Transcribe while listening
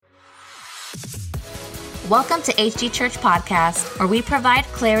Welcome to HD Church Podcast, where we provide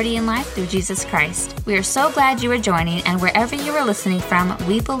clarity in life through Jesus Christ. We are so glad you are joining, and wherever you are listening from,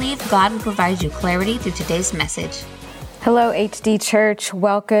 we believe God will provide you clarity through today's message. Hello, HD Church.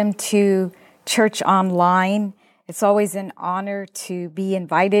 Welcome to Church Online. It's always an honor to be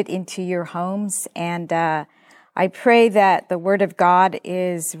invited into your homes, and I pray that the Word of God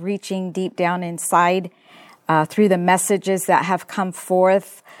is reaching deep down inside through the messages that have come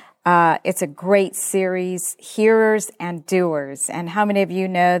forth. It's a great series, Hearers and Doers. And how many of you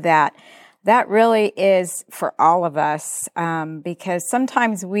know that that really is for all of us? Because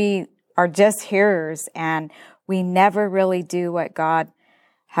sometimes we are just hearers and we never really do what God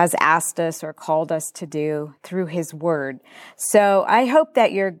has asked us or called us to do through His Word. So I hope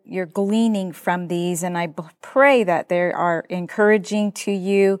that you're gleaning from these, and I pray that they are encouraging to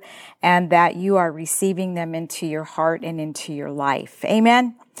you and that you are receiving them into your heart and into your life.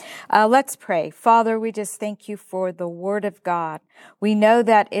 Amen. Let's pray. Father, we just thank you for the Word of God. We know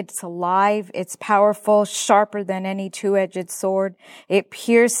that it's alive, it's powerful, sharper than any two-edged sword. It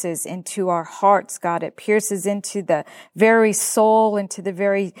pierces into our hearts, God. It pierces into the very soul, into the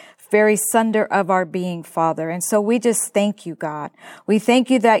very sunder of our being, Father. And so we just thank you, God. We thank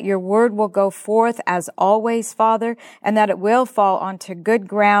you that your word will go forth as always, Father, and that it will fall onto good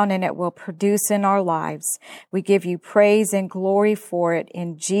ground and it will produce in our lives. We give you praise and glory for it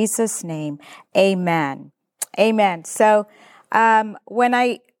in Jesus' name. Amen. Amen. So, when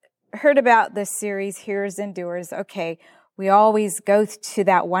I heard about this series, Hearers and Doers, we always go to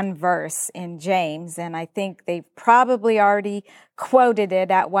that one verse in James, and I think they've probably already quoted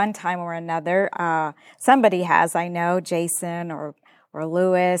it at one time or another. Somebody has, I know, Jason or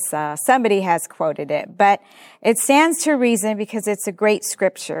Lewis, somebody has quoted it, but it stands to reason because it's a great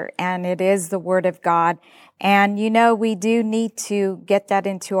scripture and it is the Word of God. And, we do need to get that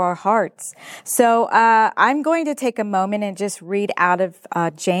into our hearts. So, I'm going to take a moment and just read out of,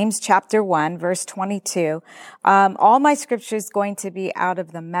 James chapter 1, verse 22. All my scripture is going to be out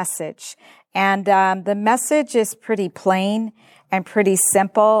of the Message. And, the Message is pretty plain and pretty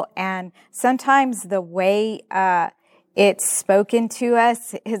simple. And sometimes the way, it's spoken to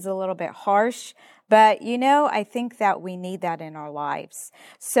us is a little bit harsh. But, I think that we need that in our lives.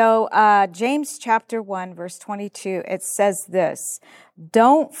 So, James chapter 1, verse 22, it says this: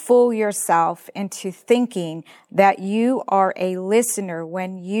 "Don't fool yourself into thinking that you are a listener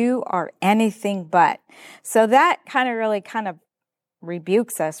when you are anything but." So that kind of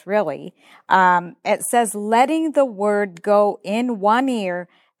rebukes us, really. It says, letting the word go in one ear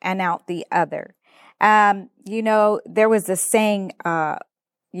and out the other. There was a saying,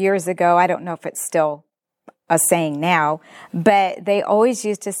 years ago, I don't know if it's still a saying now, but they always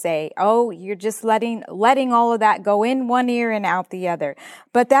used to say, "Oh, you're just letting all of that go in one ear and out the other."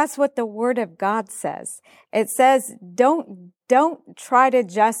 But that's what the Word of God says. It says, don't try to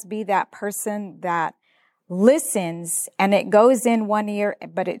just be that person that listens and it goes in one ear,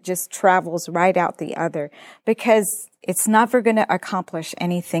 but it just travels right out the other, because it's never going to accomplish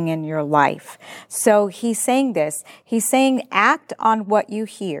anything in your life. So he's saying this. He's saying, act on what you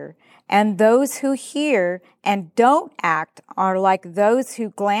hear. And those who hear and don't act are like those who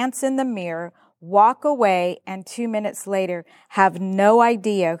glance in the mirror, walk away, and 2 minutes later have no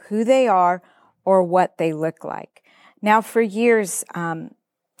idea who they are or what they look like. Now, for years,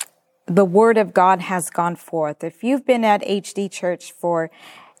 the Word of God has gone forth. If you've been at HD Church for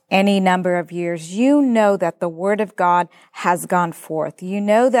any number of years, you know that the Word of God has gone forth. You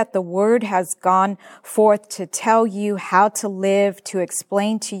know that the Word has gone forth to tell you how to live, to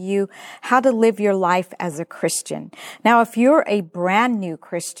explain to you how to live your life as a Christian. Now, if you're a brand new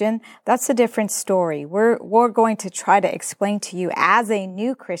Christian, that's a different story. We're going to try to explain to you as a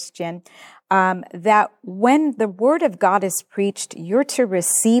new Christian that when the Word of God is preached, you're to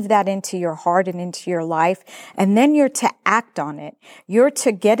receive that into your heart and into your life, and then you're to act on it. You're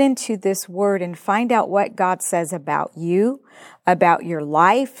to get into this Word and find out what God says about you, about your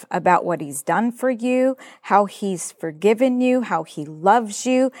life, about what He's done for you, how He's forgiven you, how He loves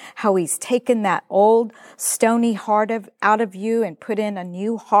you, how He's taken that old stony heart out of you and put in a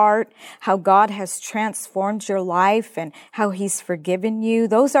new heart, how God has transformed your life and how He's forgiven you.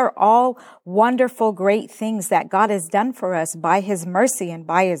 Those are all wonderful, great things that God has done for us by His mercy and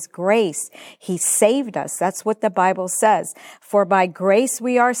by His grace. He saved us. That's what the Bible says. For by grace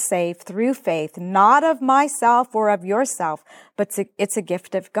we are saved through faith, not of myself or of yourself, but it's a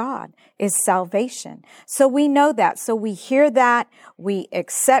gift of God, is salvation. So we know that. So we hear that, we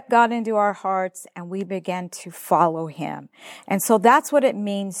accept God into our hearts, and we begin to follow Him. And so that's what it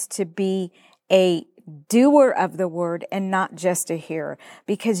means to be a doer of the word and not just a hearer.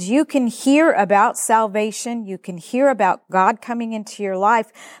 Because you can hear about salvation, you can hear about God coming into your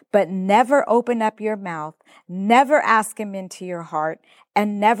life, but never open up your mouth, never ask him into your heart,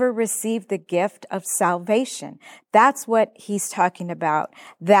 and never receive the gift of salvation. That's what he's talking about,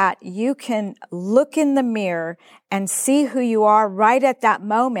 that you can look in the mirror and see who you are right at that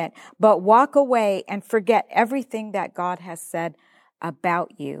moment, but walk away and forget everything that God has said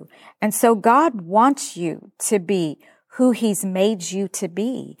about you. And so God wants you to be who he's made you to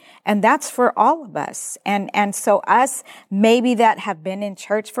be. And that's for all of us. And so us, maybe that have been in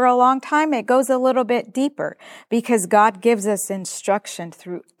church for a long time, it goes a little bit deeper because God gives us instruction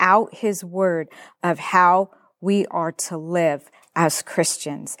throughout his word of how we are to live as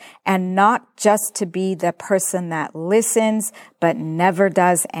Christians, and not just to be the person that listens but never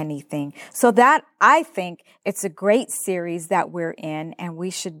does anything. So that, I think, it's a great series that we're in, and we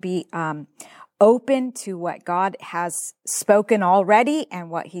should be open to what God has spoken already and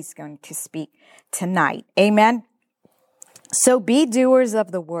what he's going to speak tonight. Amen. So be doers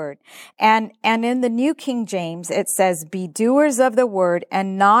of the word. And in the New King James, it says, be doers of the word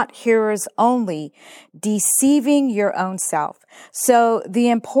and not hearers only, deceiving your own self. So the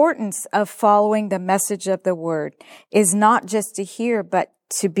importance of following the message of the word is not just to hear, but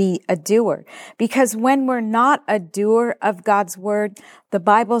to be a doer. Because when we're not a doer of God's word, the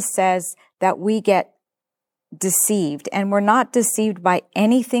Bible says that we get deceived, and we're not deceived by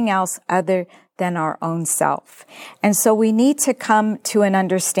anything else other than our own self. And so we need to come to an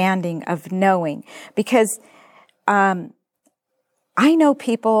understanding of knowing, because I know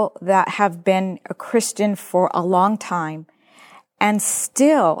people that have been a Christian for a long time and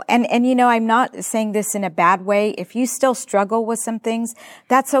still, and you know, I'm not saying this in a bad way. If you still struggle with some things,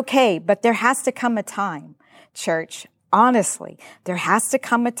 that's okay. But there has to come a time, church, honestly, there has to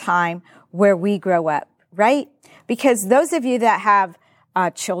come a time where we grow up, right? Because those of you that have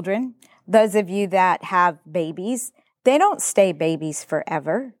children, those of you that have babies, they don't stay babies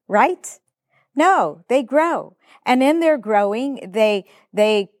forever, right? No, they grow. And in their growing, they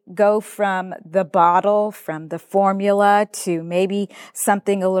go from the bottle, from the formula to maybe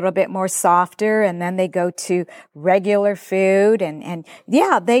something a little bit more softer. And then they go to regular food and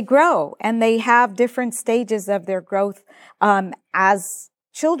yeah, they grow and they have different stages of their growth, as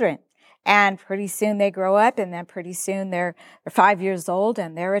children. And pretty soon they grow up, and then pretty soon they're 5 years old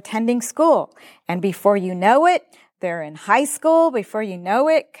and they're attending school. And before you know it, they're in high school. Before you know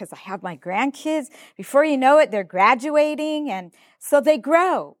it, because I have my grandkids, before you know it, they're graduating. And so they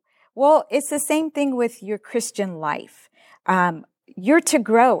grow. Well, it's the same thing with your Christian life. You're to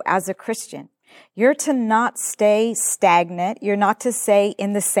grow as a Christian. You're to not stay stagnant. You're not to stay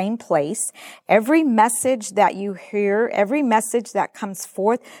in the same place. Every message that you hear, every message that comes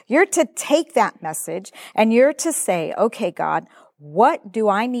forth, you're to take that message and you're to say, okay, God, what do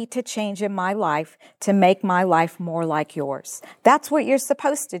I need to change in my life to make my life more like yours? That's what you're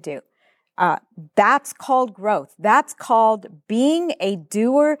supposed to do. That's called growth. That's called being a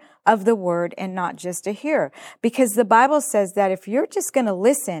doer of the word and not just a hearer. Because the Bible says that if you're just going to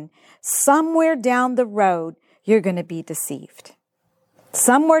listen, somewhere down the road, you're going to be deceived.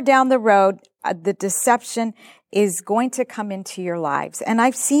 Somewhere down the road, the deception is going to come into your lives. And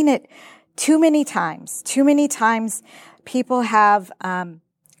I've seen it too many times. Too many times people have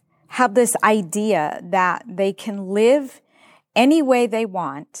this idea that they can live any way they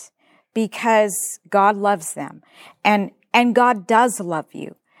want because God loves them. And God does love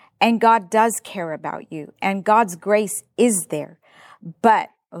you. And God does care about you. And God's grace is there. But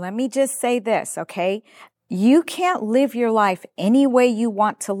let me just say this, okay? You can't live your life any way you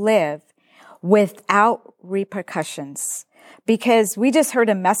want to live without repercussions. Because we just heard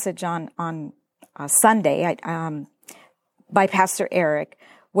a message on Sunday by Pastor Eric,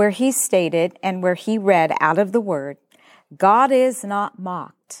 where he stated and where he read out of the word, God is not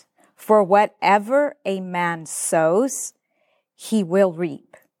mocked. For whatever a man sows, he will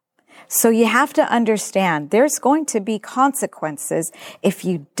reap. So you have to understand there's going to be consequences if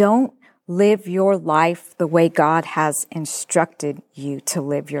you don't live your life the way God has instructed you to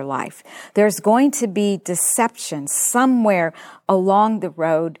live your life. There's going to be deception somewhere along the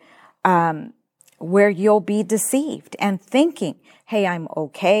road where you'll be deceived and thinking, hey, I'm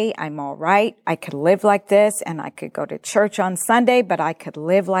okay, I'm all right, I could live like this, and I could go to church on Sunday, but I could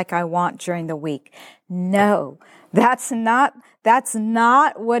live like I want during the week. No, that's not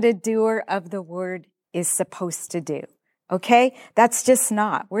what a doer of the word is supposed to do. Okay? That's just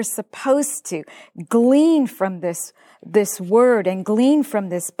not. We're supposed to glean from this word and glean from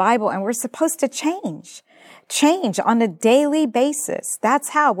this Bible, and we're supposed to change. change on a daily basis. That's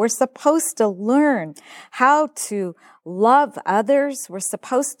how we're supposed to learn how to love others. We're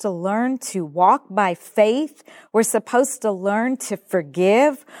supposed to learn to walk by faith. We're supposed to learn to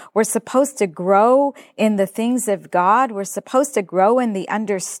forgive. We're supposed to grow in the things of God. We're supposed to grow in the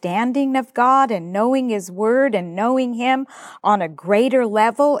understanding of God and knowing His Word and knowing Him on a greater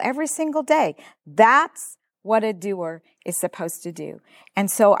level every single day. That's what a doer is supposed to do. And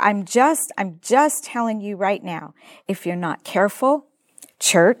so I'm just telling you right now, if you're not careful,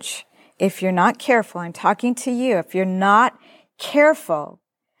 church, if you're not careful, I'm talking to you, if you're not careful,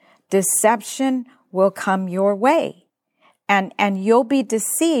 deception will come your way. And you'll be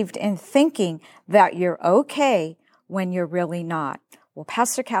deceived in thinking that you're okay when you're really not. Well,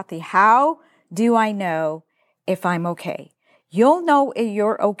 Pastor Kathy, how do I know if I'm okay? You'll know if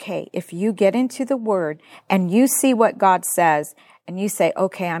you're okay if you get into the Word and you see what God says and you say,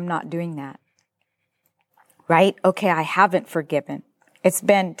 okay, I'm not doing that. Right? Okay, I haven't forgiven. It's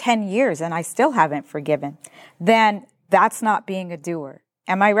been 10 years and I still haven't forgiven. Then that's not being a doer.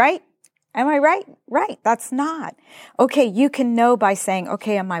 Am I right? Am I right? Right. That's not. Okay, you can know by saying,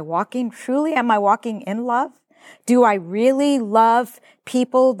 okay, am I walking in love? Do I really love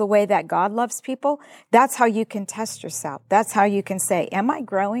people the way that God loves people? That's how you can test yourself. That's how you can say, am I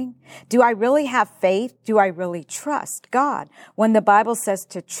growing? Do I really have faith? Do I really trust God? When the Bible says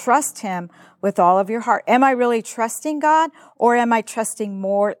to trust Him with all of your heart, am I really trusting God, or am I trusting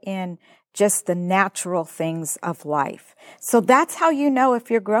more in just the natural things of life? So that's how you know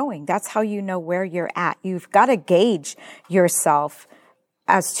if you're growing. That's how you know where you're at. You've got to gauge yourself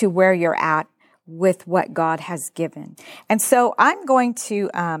as to where you're at with what God has given. And so I'm going to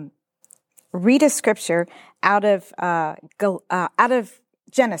read a scripture out of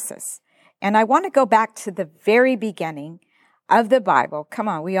Genesis. And I want to go back to the very beginning of the Bible. Come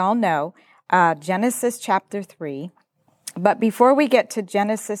on, we all know Genesis chapter 3. But before we get to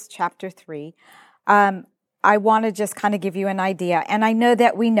Genesis chapter 3, I want to just kind of give you an idea. And I know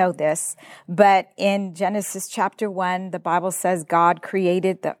that we know this, but in Genesis chapter 1, the Bible says God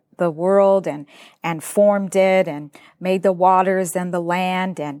created the world and formed it and made the waters and the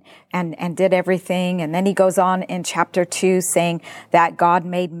land and did everything. And then he goes on in chapter 2 saying that God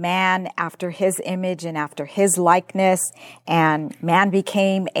made man after His image and after His likeness, and man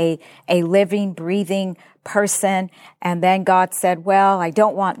became a living, breathing person. And then God said, well, I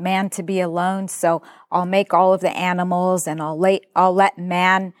don't want man to be alone, so I'll make all of the animals and I'll let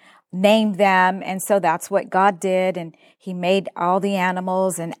man name them. And so that's what God did. And He made all the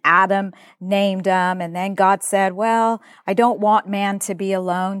animals and Adam named them. And then God said, well, I don't want man to be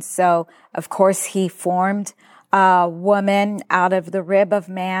alone. So of course He formed a woman out of the rib of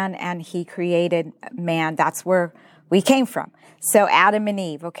man and He created man. That's where we came from. So Adam and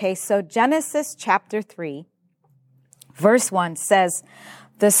Eve. Okay. So Genesis chapter 3, verse 1 says,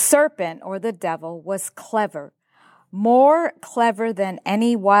 the serpent, or the devil, was clever, more clever than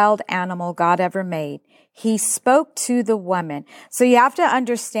any wild animal God ever made. He spoke to the woman. So you have to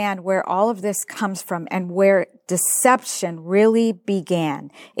understand where all of this comes from and where deception really began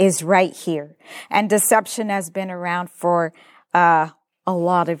is right here. And deception has been around for a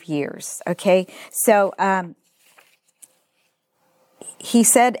lot of years. Okay. So, he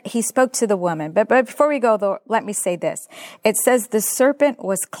spoke to the woman. But before we go, though, let me say this. It says the serpent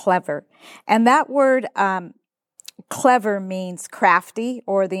was clever. And that word, clever means crafty,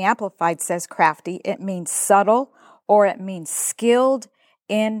 or the Amplified says crafty. It means subtle, or it means skilled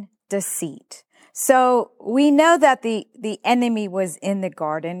in deceit. So we know that the enemy was in the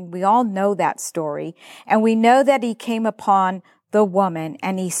garden. We all know that story. And we know that he came upon the woman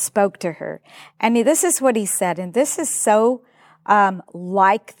and he spoke to her. And this is what he said. And this is so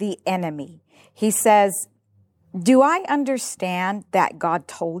like the enemy. He says, do I understand that God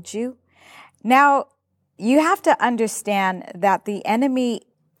told you? Now, you have to understand that the enemy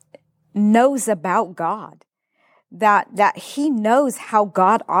knows about God, that he knows how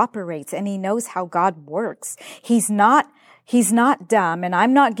God operates and he knows how God works. He's not dumb, and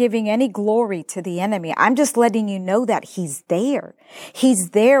I'm not giving any glory to the enemy. I'm just letting you know that he's there.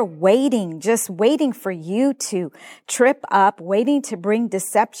 He's there waiting, just waiting for you to trip up, waiting to bring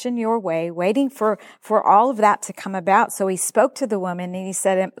deception your way, waiting for all of that to come about. So he spoke to the woman and he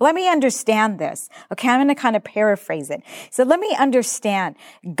said, let me understand this. Okay, I'm going to kind of paraphrase it. He said, let me understand.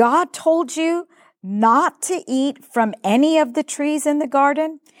 God told you not to eat from any of the trees in the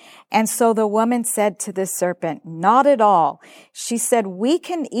garden? And so the woman said to the serpent, not at all. She said, we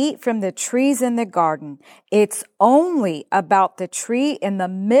can eat from the trees in the garden. It's only about the tree in the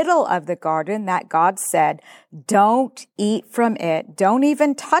middle of the garden that God said, don't eat from it. Don't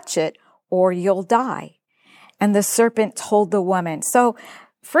even touch it or you'll die. And the serpent told the woman. So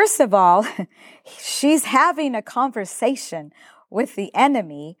first of all, she's having a conversation with the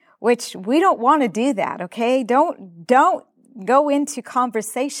enemy, which we don't want to do that, okay? Don't go into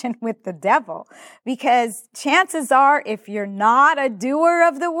conversation with the devil, because chances are, if you're not a doer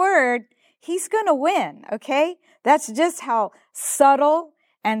of the word, he's going to win, okay? That's just how subtle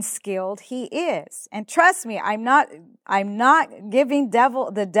and skilled he is. And trust me, I'm not giving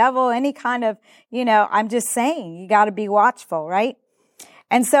the devil any kind of, I'm just saying you got to be watchful, right?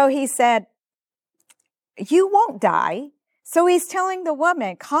 And so he said, you won't die. So he's telling the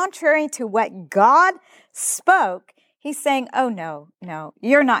woman, contrary to what God spoke, he's saying, oh, no,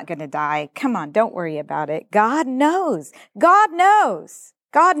 you're not going to die. Come on, don't worry about it. God knows. God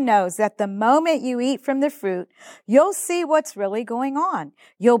knows that the moment you eat from the fruit, you'll see what's really going on.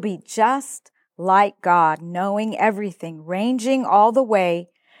 You'll be just like God, knowing everything, ranging all the way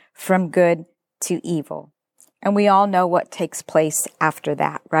from good to evil. And we all know what takes place after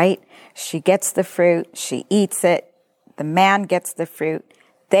that, right? She gets the fruit, she eats it, the man gets the fruit,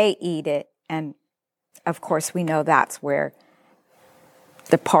 they eat it, and of course we know that's where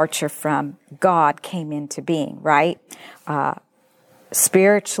departure from God came into being, right?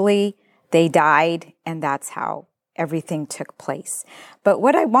 Spiritually, they died, and that's how everything took place. But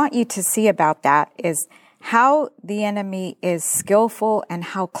what I want you to see about that is how the enemy is skillful and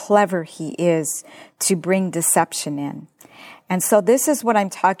how clever he is to bring deception in. And so this is what I'm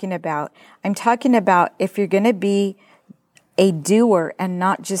talking about. I'm talking about if you're going to be a doer and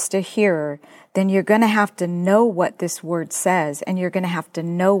not just a hearer, then you're going to have to know what this word says, and you're going to have to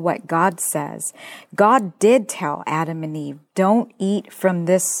know what God says. God did tell Adam and Eve, don't eat from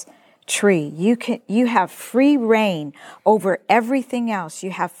this tree. You have free reign over everything else.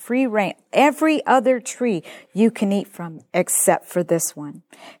 You have free reign. Every other tree you can eat from except for this one.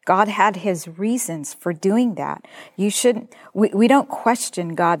 God had his reasons for doing that. We don't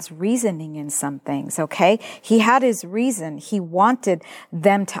question God's reasoning in some things, okay? He had his reason. He wanted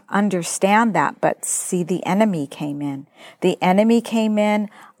them to understand that, but see, the enemy came in. The enemy came in,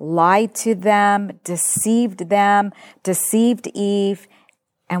 lied to them, deceived Eve,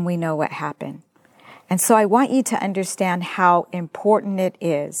 and we know what happened. And so I want you to understand how important it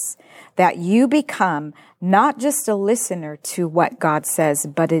is that you become not just a listener to what God says,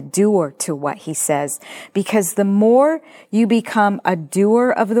 but a doer to what he says. Because the more you become a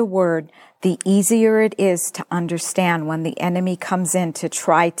doer of the word, the easier it is to understand when the enemy comes in to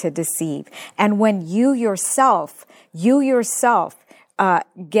try to deceive. And when you yourself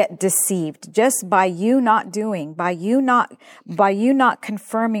get deceived just by you not doing, by you not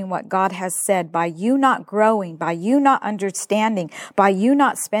confirming what God has said, by you not growing, by you not understanding, by you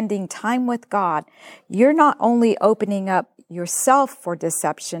not spending time with God. You're not only opening up yourself for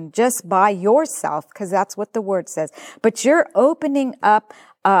deception just by yourself, because that's what the word says, but you're opening up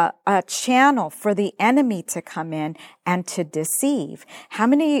a channel for the enemy to come in and to deceive. How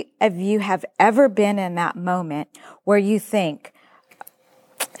many of you have ever been in that moment where you think,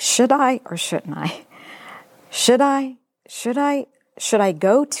 should I or shouldn't I? Should I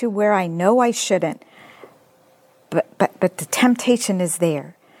go to where I know I shouldn't? But the temptation is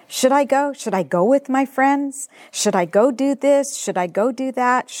there. Should I go? Should I go with my friends? Should I go do this? Should I go do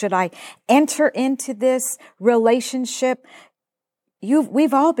that? Should I enter into this relationship?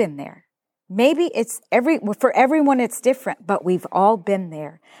 We've all been there. Maybe for everyone it's different, but we've all been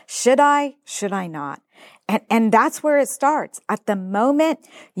there. Should I not? And that's where it starts. At the moment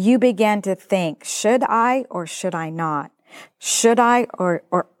you begin to think, should I or should I not? Should I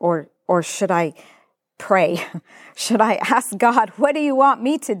or should I pray? Should I ask God, what do you want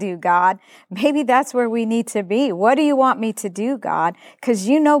me to do, God? Maybe that's where we need to be. What do you want me to do, God? Because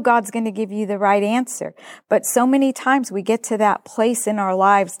you know God's going to give you the right answer. But so many times we get to that place in our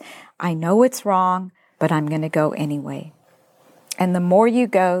lives, I know it's wrong, but I'm going to go anyway. And the more you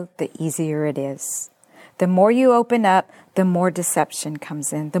go, the easier it is. The more you open up, the more deception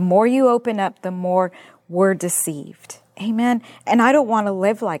comes in. The more you open up, the more we're deceived. Amen. And I don't want to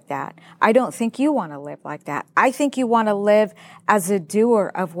live like that. I don't think you want to live like that. I think you want to live as a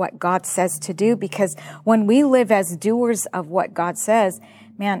doer of what God says to do, because when we live as doers of what God says,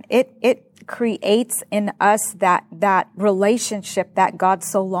 man, it creates in us that relationship that God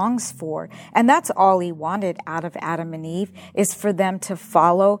so longs for. And that's all he wanted out of Adam and Eve, is for them to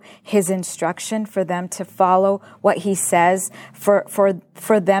follow his instruction, for them to follow what he says,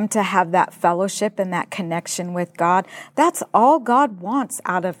 for them to have that fellowship and that connection with God. That's all God wants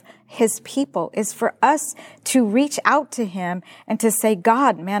out of his people, is for us to reach out to him and to say,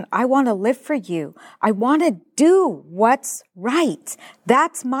 God, man, I want to live for you. I want to do what's right.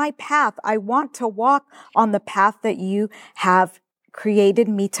 That's my path. I want to walk on the path that you have created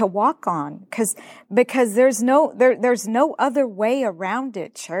me to walk on, because there's no other way around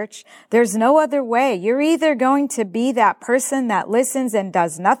it, church. There's no other way. You're either going to be that person that listens and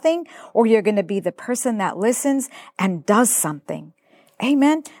does nothing, or you're going to be the person that listens and does something.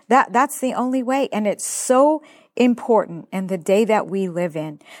 Amen. That's the only way. And it's so important in the day that we live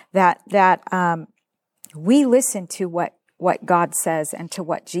in that we listen to what God says and to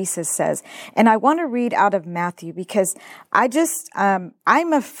what Jesus says. And I want to read out of Matthew, because I'm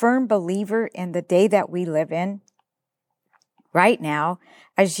a firm believer in the day that we live in right now.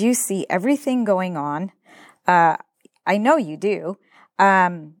 As you see everything going on, I know you do.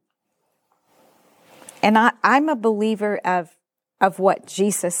 And I'm a believer of what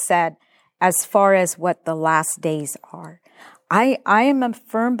Jesus said as far as what the last days are. I am a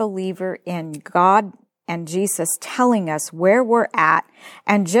firm believer in God and Jesus telling us where we're at,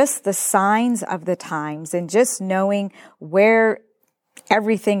 and just the signs of the times, and just knowing where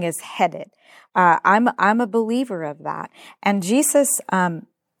everything is headed. I'm a believer of that. And Jesus,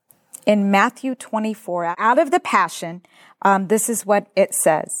 in Matthew 24, out of the Passion, this is what it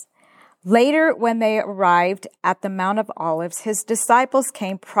says. Later, when they arrived at the Mount of Olives, his disciples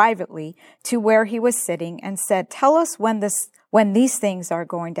came privately to where he was sitting and said, "Tell us when these things are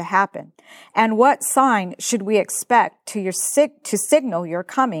going to happen, and what sign should we expect to signal your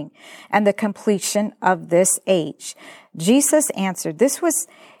coming and the completion of this age?" Jesus answered. This was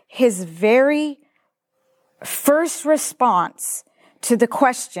his very first response to the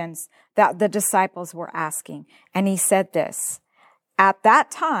questions that the disciples were asking. And he said this: "At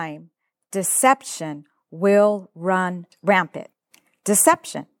that time, deception will run rampant."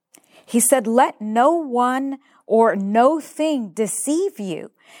 Deception. He said, "Let no one or no thing deceive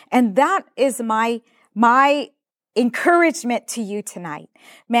you." And that is my encouragement to you tonight.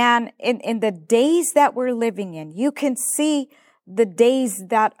 Man, in the days that we're living in, you can see the days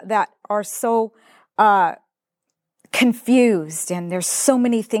that are so confused, and there's so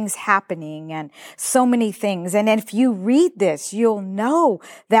many things happening and so many things. And if you read this, you'll know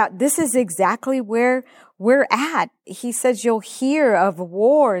that this is exactly where we're at. He says you'll hear of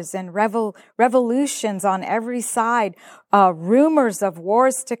wars and revolutions on every side, rumors of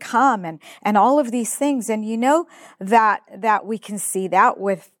wars to come, and all of these things. And you know that we can see that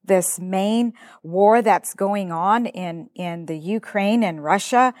with this main war that's going on in the Ukraine and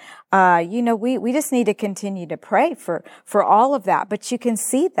Russia. We just need to continue to pray for all of that. But you can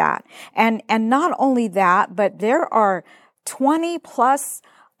see that. And not only that, but there are 20 plus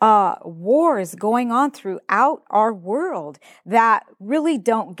wars going on throughout our world that really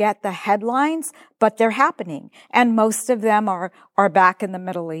don't get the headlines, but they're happening. And most of them are back in the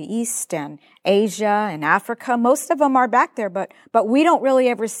Middle East and Asia and Africa. Most of them are back there, but we don't really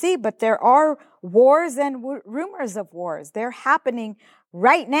ever see. But there are wars and rumors of wars. They're happening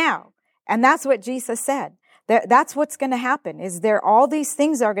right now. And that's what Jesus said. That's what's going to happen, is all these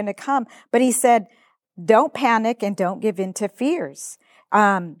things are going to come. But he said, don't panic and don't give in to fears.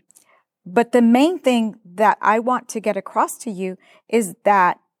 But the main thing that I want to get across to you is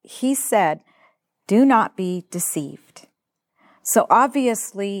that he said, do not be deceived. So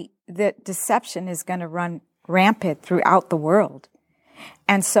obviously the deception is going to run rampant throughout the world.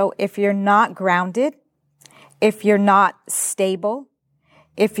 And so if you're not grounded, if you're not stable,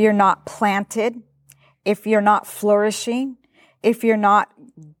 if you're not planted, if you're not flourishing, if you're not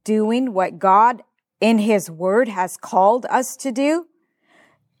doing what God in his word has called us to do,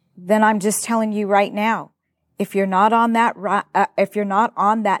 then I'm just telling you right now, if you're not on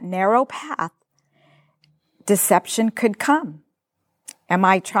that narrow path, deception could come. Am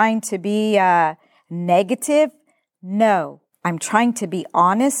I trying to be negative? No. I'm trying to be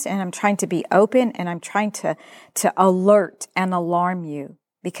honest, and I'm trying to be open, and I'm trying to alert and alarm you,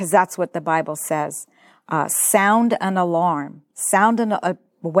 because that's what the Bible says. Sound an alarm.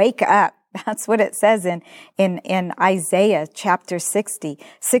 Wake up. That's what it says in Isaiah chapter 60,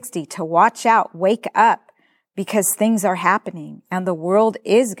 to watch out, wake up, because things are happening and the world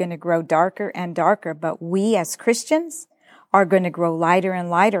is going to grow darker and darker. But we as Christians are going to grow lighter and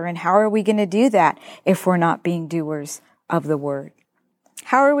lighter. And how are we going to do that if we're not being doers of the word?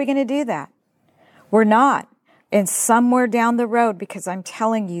 How are we going to do that? We're not. And somewhere down the road, because I'm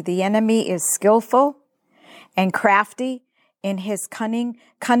telling you, the enemy is skillful and crafty in his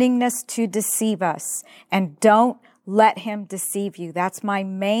cunningness to deceive us. And don't let him deceive you. That's my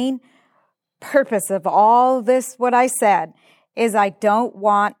main purpose of all this, what I said, is I don't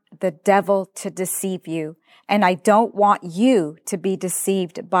want the devil to deceive you. And I don't want you to be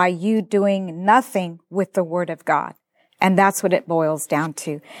deceived by you doing nothing with the Word of God. And that's what it boils down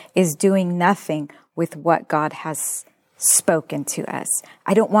to, is doing nothing with what God has spoken to us.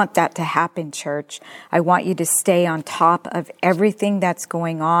 I don't want that to happen, church. I want you to stay on top of everything that's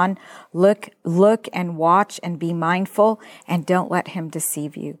going on. Look and watch and be mindful, and don't let him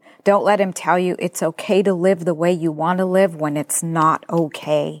deceive you. Don't let him tell you it's okay to live the way you want to live when it's not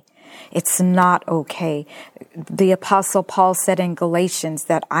okay. It's not okay. The Apostle Paul said in Galatians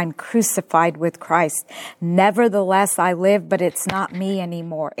that I'm crucified with Christ. Nevertheless, I live, but it's not me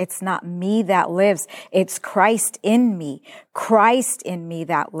anymore. It's not me that lives. It's Christ in me. Christ in me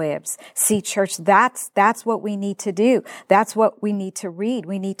that lives. See, church, that's what we need to do. That's what we need to read.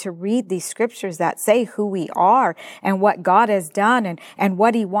 We need to read these scriptures that say who we are and what God has done and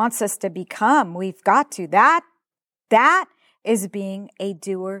what he wants us to become. We've got to. That is being a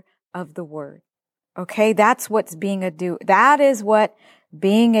doer of the word. Okay, that's what's being a doer. That is what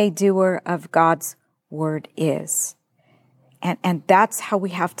being a doer of God's word is. And that's how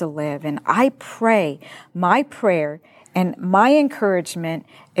we have to live. And I pray, my prayer and my encouragement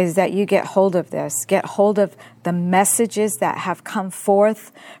is that you get hold of this. Get hold of the messages that have come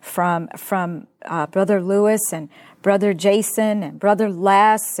forth from Brother Lewis and Brother Jason and Brother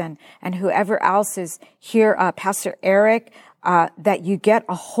Les and whoever else is here, Pastor Eric, that you get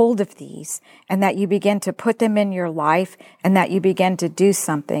a hold of these and that you begin to put them in your life and that you begin to do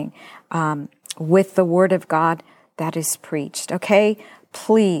something with the Word of God that is preached. Okay?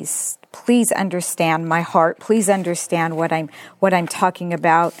 Please understand my heart. Please understand what I'm talking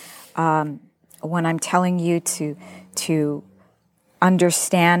about when I'm telling you to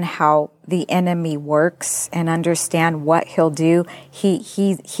understand how the enemy works and understand what he'll do.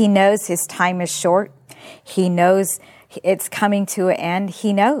 He knows his time is short. He knows it's coming to an end.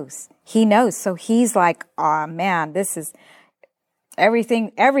 He knows. So he's like, oh man, this is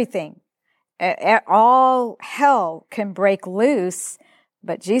everything. All hell can break loose.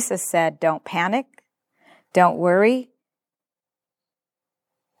 But Jesus said, don't panic. Don't worry.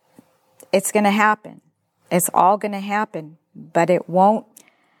 It's going to happen. It's all going to happen. But it won't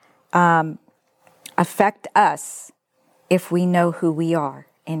affect us if we know who we are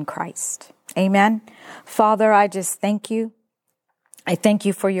in Christ. Amen. Father, I just thank you. I thank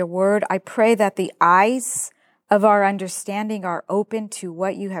you for your word. I pray that the eyes of our understanding are open to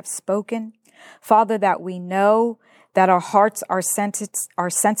what you have spoken. Father, that we know that our hearts are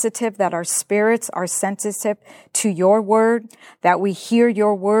sensitive, that our spirits are sensitive to your word, that we hear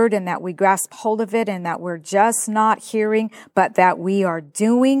your word and that we grasp hold of it and that we're just not hearing, but that we are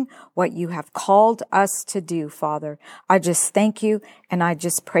doing what you have called us to do, Father. I just thank you and I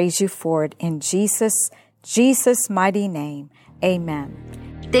just praise you for it in Jesus' mighty name. Amen.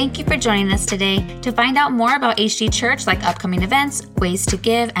 Thank you for joining us today. To find out more about HG Church, like upcoming events, ways to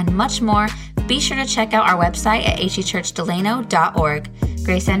give, and much more, be sure to check out our website at hdchurchdelano.org.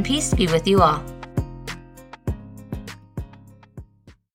 Grace and peace be with you all.